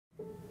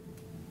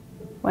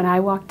When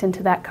I walked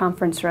into that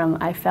conference room,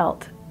 I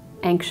felt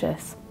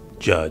anxious.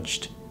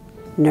 Judged.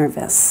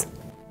 Nervous.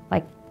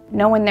 Like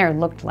no one there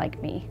looked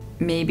like me.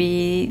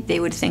 Maybe they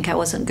would think I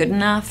wasn't good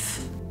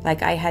enough.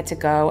 Like I had to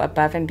go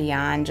above and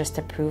beyond just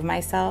to prove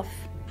myself.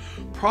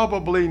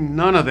 Probably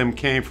none of them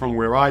came from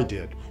where I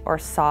did. Or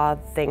saw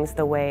things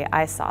the way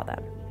I saw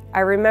them.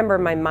 I remember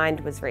my mind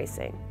was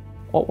racing.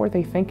 What were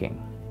they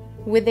thinking?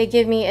 Would they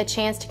give me a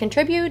chance to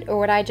contribute, or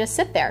would I just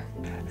sit there?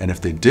 And if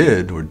they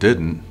did or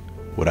didn't,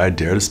 would I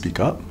dare to speak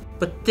up?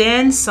 But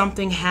then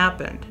something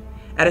happened.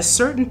 At a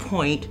certain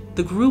point,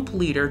 the group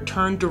leader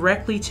turned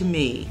directly to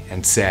me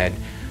and said,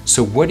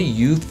 "So what do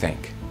you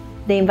think?"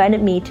 They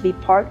invited me to be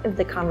part of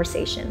the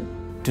conversation.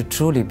 To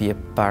truly be a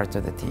part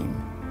of the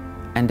team.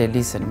 And they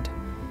listened.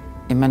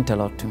 It meant a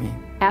lot to me.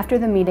 After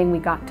the meeting, we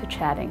got to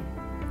chatting.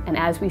 And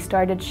as we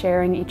started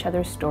sharing each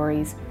other's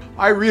stories,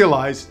 I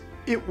realized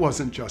it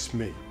wasn't just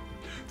me.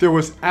 There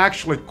was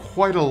actually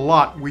quite a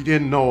lot we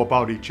didn't know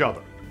about each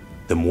other.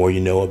 The more you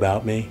know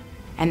about me,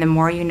 and the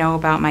more you know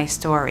about my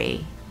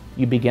story,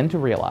 you begin to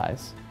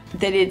realize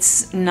that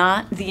it's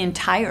not the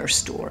entire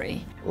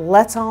story.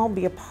 Let's all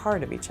be a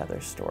part of each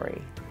other's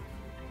story.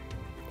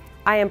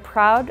 I am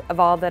proud of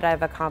all that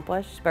I've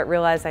accomplished, but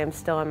realize I am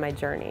still on my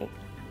journey.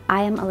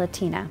 I am a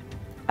Latina,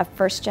 a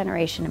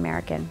first-generation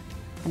American,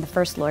 and the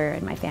first lawyer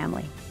in my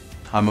family.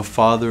 I'm a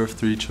father of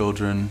 3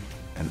 children,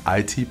 an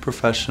IT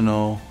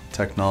professional,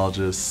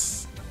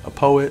 technologist, a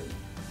poet,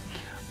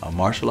 a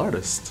martial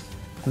artist.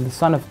 I'm the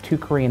son of 2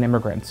 Korean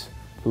immigrants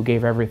who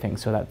gave everything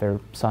so that their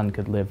son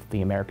could live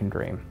the American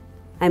dream.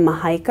 I'm a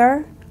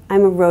hiker,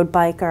 I'm a road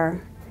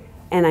biker,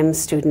 and I'm a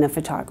student of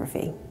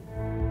photography.